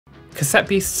Cassette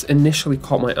Beasts initially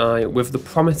caught my eye with the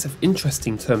promise of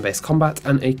interesting turn-based combat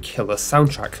and a killer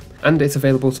soundtrack, and it's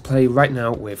available to play right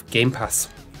now with Gamepass.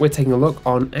 We're taking a look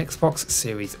on Xbox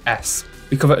Series S.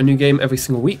 We cover a new game every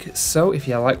single week, so if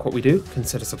you like what we do,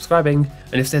 consider subscribing,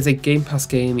 and if there's a Game Pass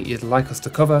game you'd like us to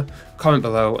cover, comment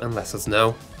below and let us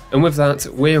know. And with that,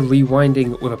 we're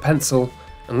rewinding with a pencil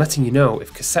and letting you know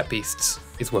if Cassette Beasts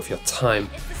is worth your time.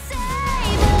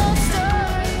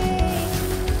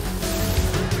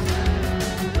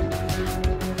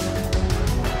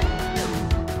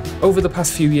 Over the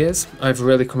past few years, I've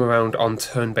really come around on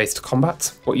turn-based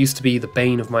combat. What used to be the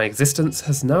bane of my existence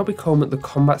has now become the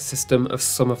combat system of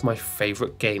some of my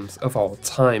favourite games of all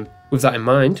time. With that in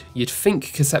mind, you'd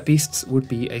think Cassette Beasts would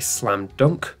be a slam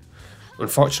dunk.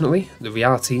 Unfortunately, the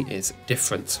reality is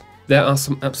different. There are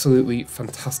some absolutely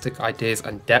fantastic ideas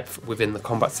and depth within the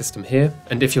combat system here,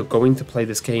 and if you're going to play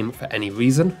this game for any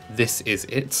reason, this is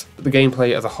it. But the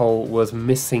gameplay as a whole was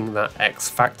missing that X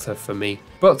factor for me.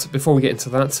 But before we get into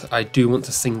that, I do want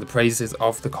to sing the praises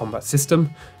of the combat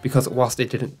system, because whilst it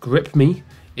didn't grip me,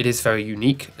 it is very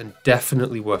unique and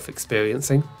definitely worth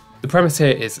experiencing. The premise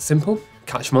here is simple: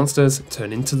 catch monsters,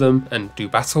 turn into them, and do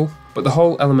battle, but the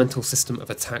whole elemental system of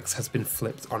attacks has been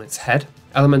flipped on its head.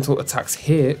 Elemental attacks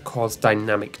here cause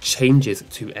dynamic changes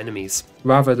to enemies,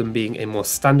 rather than being a more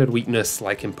standard weakness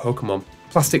like in Pokemon.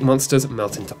 Plastic monsters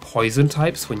melt into poison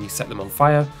types when you set them on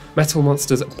fire, metal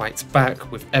monsters bite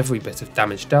back with every bit of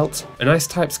damage dealt, and ice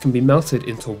types can be melted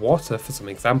into water for some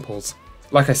examples.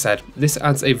 Like I said, this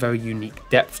adds a very unique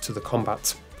depth to the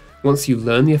combat. Once you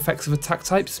learn the effects of attack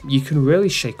types, you can really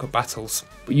shake up battles,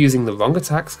 but using the wrong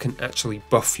attacks can actually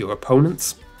buff your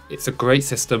opponents. It's a great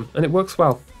system and it works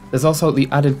well. There's also the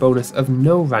added bonus of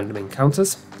no random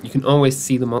encounters. You can always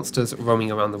see the monsters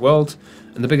roaming around the world,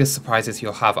 and the biggest surprises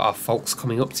you'll have are folks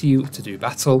coming up to you to do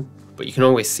battle, but you can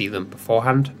always see them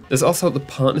beforehand. There's also the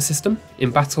partner system.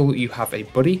 In battle you have a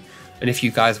buddy, and if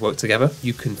you guys work together,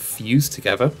 you can fuse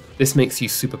together. This makes you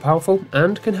super powerful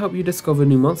and can help you discover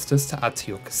new monsters to add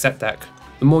to your cassette deck.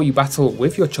 The more you battle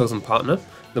with your chosen partner,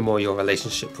 the more your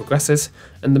relationship progresses,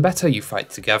 and the better you fight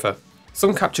together.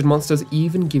 Some captured monsters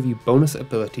even give you bonus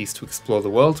abilities to explore the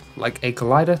world, like a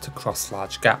glider to cross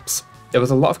large gaps. There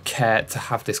was a lot of care to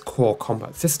have this core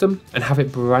combat system and have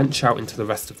it branch out into the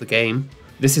rest of the game.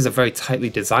 This is a very tightly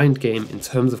designed game in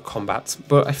terms of combat,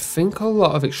 but I think a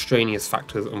lot of extraneous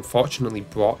factors unfortunately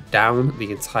brought down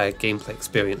the entire gameplay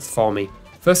experience for me.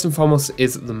 First and foremost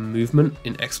is the movement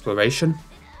in exploration.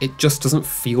 It just doesn't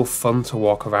feel fun to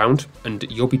walk around, and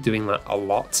you'll be doing that a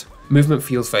lot. Movement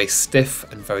feels very stiff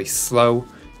and very slow.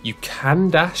 You can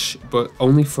dash, but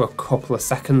only for a couple of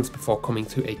seconds before coming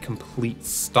to a complete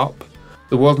stop.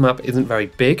 The world map isn't very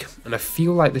big, and I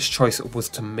feel like this choice was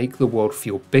to make the world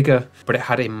feel bigger, but it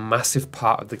had a massive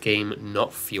part of the game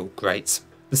not feel great.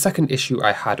 The second issue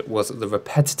I had was the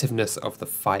repetitiveness of the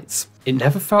fights. It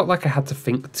never felt like I had to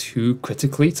think too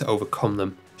critically to overcome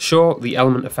them. Sure, the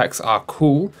element effects are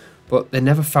cool, but there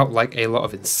never felt like a lot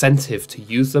of incentive to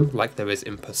use them like there is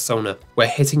in Persona, where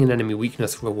hitting an enemy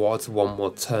weakness rewards one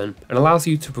more turn, and allows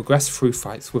you to progress through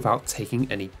fights without taking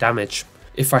any damage.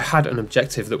 If I had an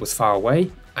objective that was far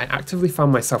away, I actively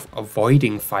found myself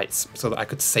avoiding fights so that I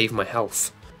could save my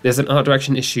health. There's an art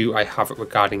direction issue I have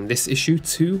regarding this issue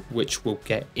too, which we'll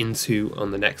get into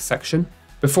on the next section.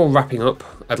 Before wrapping up,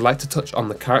 I'd like to touch on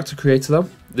the character creator though.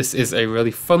 This is a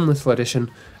really fun little addition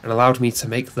and allowed me to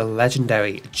make the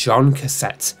legendary John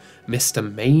Cassette, Mr.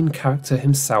 Main Character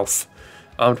himself,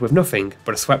 armed with nothing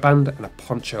but a sweatband and a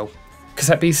poncho.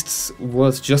 Cassette Beasts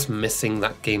was just missing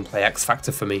that gameplay X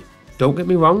factor for me. Don't get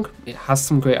me wrong, it has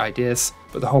some great ideas,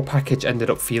 but the whole package ended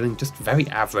up feeling just very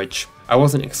average. I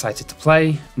wasn't excited to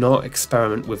play, nor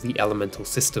experiment with the elemental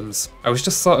systems. I was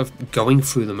just sort of going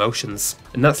through the motions,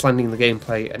 and that's landing the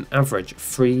gameplay an average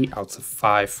 3 out of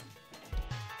 5.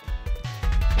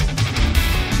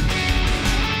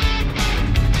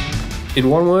 In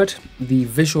one word, the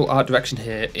visual art direction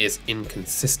here is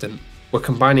inconsistent. We're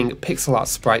combining pixel art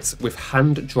sprites with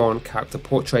hand-drawn character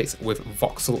portraits with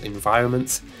voxel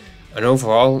environments, and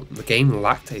overall, the game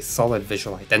lacked a solid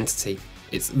visual identity.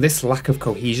 It's this lack of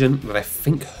cohesion that I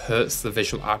think hurts the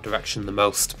visual art direction the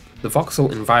most. The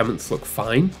voxel environments look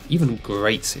fine, even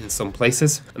great in some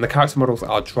places, and the character models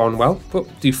are drawn well, but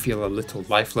do feel a little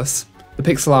lifeless. The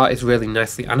pixel art is really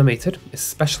nicely animated,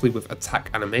 especially with attack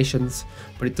animations,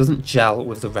 but it doesn't gel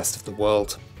with the rest of the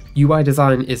world. UI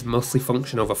design is mostly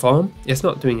function over form. It's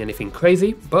not doing anything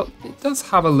crazy, but it does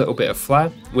have a little bit of flair,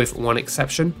 with one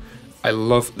exception. I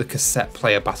love the cassette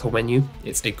player battle menu.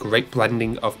 It's a great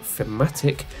blending of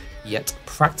thematic yet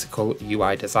practical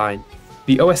UI design.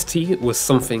 The OST was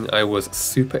something I was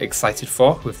super excited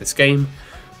for with this game,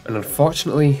 and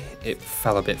unfortunately it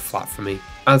fell a bit flat for me.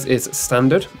 As is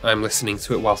standard, I'm listening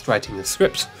to it whilst writing the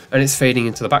script, and it's fading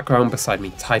into the background beside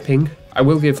me typing. I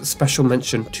will give special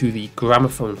mention to the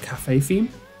Gramophone Cafe theme.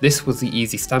 This was the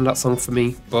easy standout song for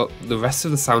me, but the rest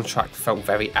of the soundtrack felt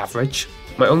very average.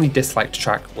 My only disliked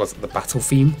track was the battle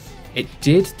theme. It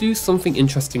did do something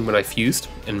interesting when I fused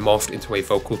and morphed into a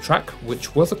vocal track,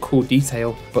 which was a cool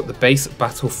detail, but the bass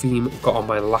battle theme got on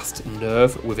my last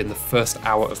nerve within the first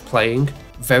hour of playing.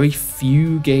 Very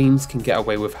few games can get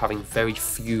away with having very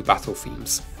few battle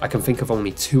themes. I can think of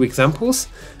only 2 examples,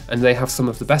 and they have some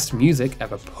of the best music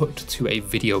ever put to a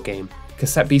video game.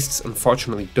 Cassette Beasts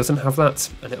unfortunately doesn't have that,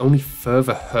 and it only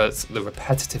further hurts the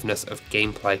repetitiveness of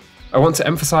gameplay. I want to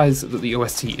emphasise that the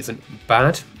OST isn't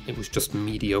bad, it was just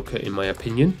mediocre in my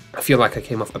opinion. I feel like I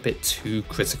came off a bit too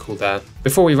critical there.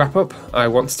 Before we wrap up, I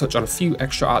want to touch on a few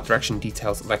extra art direction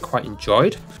details that I quite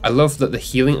enjoyed. I love that the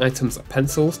healing items are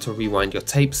pencils to rewind your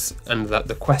tapes, and that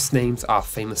the quest names are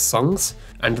famous songs,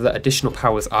 and that additional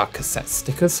powers are cassette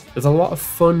stickers. There's a lot of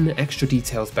fun extra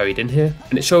details buried in here,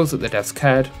 and it shows that the devs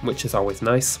cared, which is always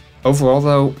nice. Overall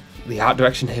though, the art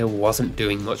direction here wasn't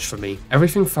doing much for me.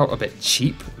 Everything felt a bit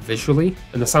cheap visually,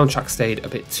 and the soundtrack stayed a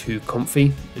bit too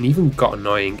comfy, and even got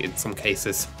annoying in some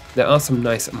cases. There are some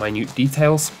nice minute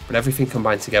details, but everything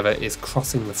combined together is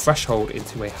crossing the threshold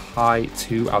into a high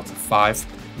 2 out of 5,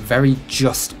 very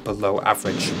just below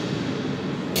average.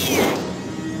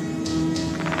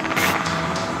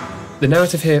 The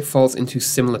narrative here falls into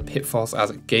similar pitfalls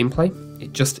as gameplay,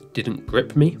 it just didn't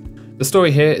grip me. The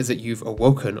story here is that you've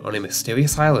awoken on a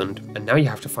mysterious island, and now you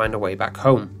have to find a way back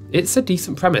home. It's a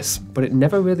decent premise, but it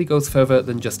never really goes further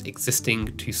than just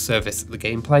existing to service the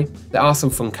gameplay. There are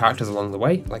some fun characters along the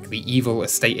way, like the evil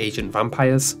estate agent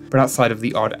vampires, but outside of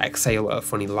the odd exhale at a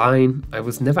funny line, I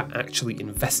was never actually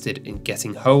invested in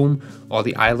getting home, or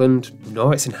the island,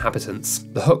 nor its inhabitants.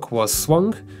 The hook was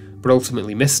swung, but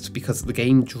ultimately missed because the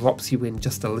game drops you in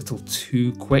just a little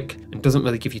too quick and doesn't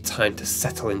really give you time to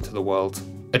settle into the world.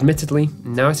 Admittedly,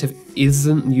 narrative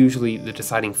isn't usually the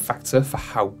deciding factor for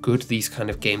how good these kind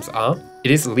of games are.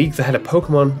 It is leagues ahead of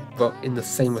Pokemon, but in the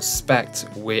same respect,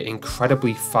 we're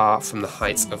incredibly far from the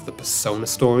heights of the Persona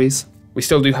stories. We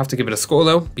still do have to give it a score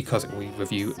though, because we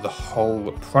review the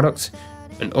whole product,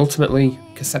 and ultimately,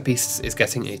 Cassette Beasts is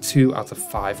getting a 2 out of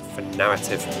 5 for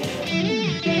narrative.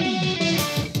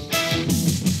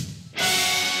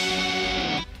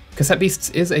 Cassette Beasts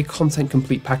is a content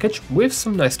complete package with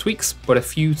some nice tweaks, but a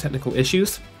few technical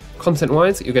issues. Content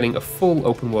wise, you're getting a full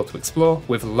open world to explore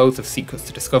with loads of secrets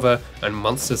to discover and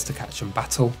monsters to catch and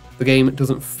battle. The game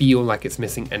doesn't feel like it's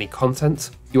missing any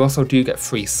content. You also do get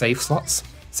free save slots.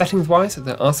 Settings wise,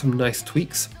 there are some nice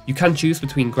tweaks. You can choose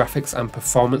between graphics and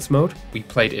performance mode. We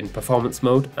played in performance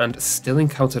mode and still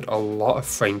encountered a lot of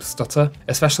frame stutter,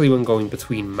 especially when going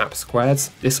between map squares.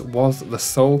 This was the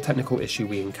sole technical issue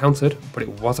we encountered, but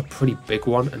it was a pretty big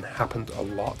one and happened a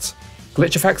lot.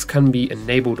 Glitch effects can be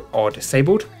enabled or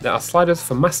disabled. There are sliders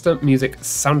for master, music,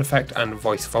 sound effect and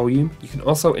voice volume. You can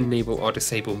also enable or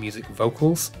disable music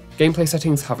vocals. Gameplay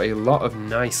settings have a lot of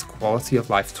nice quality of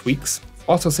life tweaks.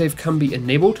 Autosave can be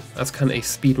enabled, as can a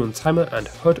speedrun timer and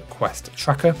HUD quest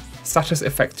tracker. Status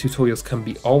effect tutorials can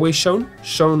be always shown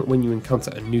when you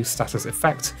encounter a new status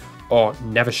effect, or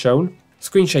never shown.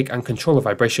 Screen shake and controller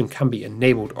vibration can be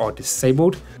enabled or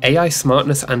disabled. AI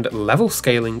smartness and level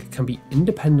scaling can be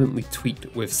independently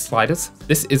tweaked with sliders.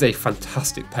 This is a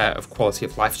fantastic pair of quality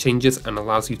of life changes and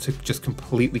allows you to just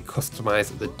completely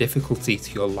customize the difficulty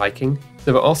to your liking.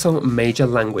 There are also major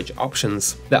language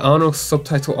options. There are no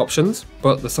subtitle options,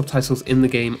 but the subtitles in the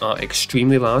game are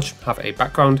extremely large, have a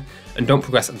background, and don't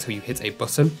progress until you hit a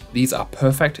button. These are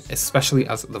perfect, especially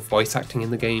as the voice acting in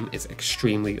the game is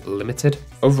extremely limited.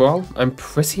 Overall, I'm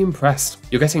pretty impressed.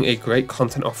 You're getting a great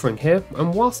content offering here,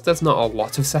 and whilst there's not a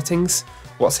lot of settings,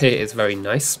 what's here is very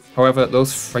nice. However,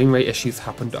 those frame rate issues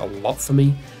happened a lot for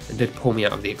me and did pull me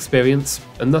out of the experience,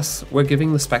 and thus we're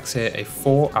giving the specs here a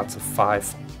 4 out of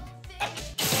 5.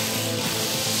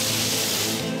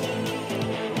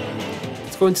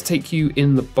 Going to take you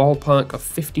in the ballpark of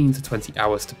 15 to 20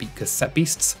 hours to beat Cassette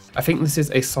Beasts. I think this is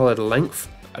a solid length.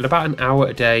 At about an hour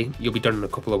a day, you'll be done in a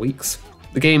couple of weeks.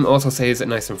 The game also saves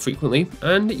nice and frequently,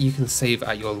 and you can save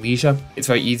at your leisure. It's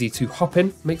very easy to hop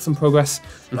in, make some progress,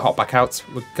 and hop back out,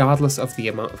 regardless of the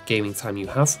amount of gaming time you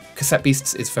have. Cassette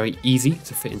Beasts is very easy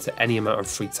to fit into any amount of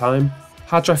free time.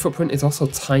 Hard drive footprint is also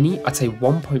tiny at a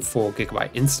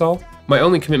 1.4GB install. My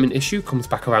only commitment issue comes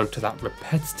back around to that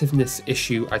repetitiveness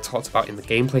issue I talked about in the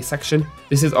gameplay section.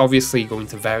 This is obviously going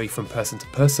to vary from person to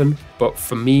person, but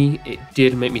for me it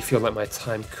did make me feel like my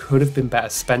time could have been better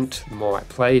spent the more I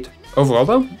played. Overall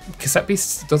though, Cassette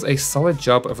Beasts does a solid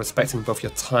job of respecting both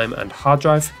your time and hard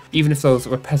drive, even if those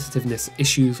repetitiveness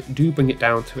issues do bring it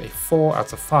down to a 4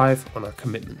 out of 5 on our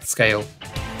commitment scale.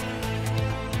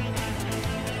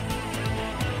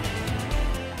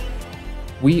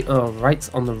 We are right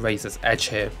on the razor's edge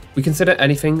here. We consider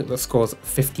anything that scores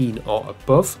 15 or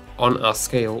above on our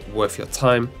scale worth your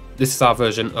time. This is our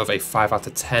version of a 5 out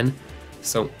of 10,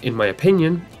 so in my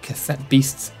opinion, Cassette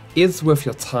Beasts is worth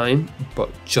your time,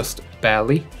 but just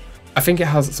barely. I think it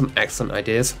has some excellent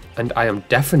ideas, and I am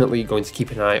definitely going to keep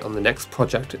an eye on the next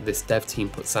project this dev team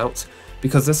puts out,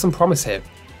 because there's some promise here,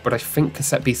 but I think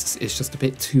Cassette Beasts is just a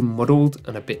bit too muddled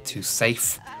and a bit too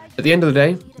safe. At the end of the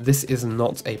day, this is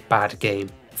not a bad game.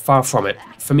 Far from it.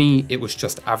 For me, it was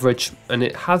just average, and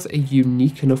it has a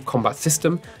unique enough combat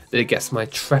system that it gets my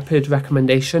trepid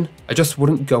recommendation. I just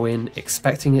wouldn't go in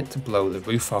expecting it to blow the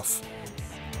roof off.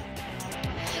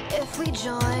 If we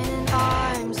join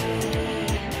arms, we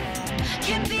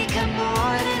can become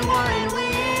more than one.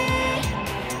 We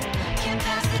can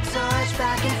pass the torch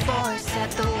back and forth,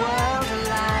 set the world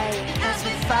alight as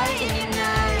we fight and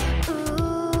unite.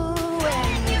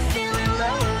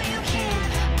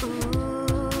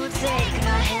 Take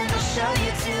my hand, I'll show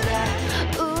you to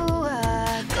the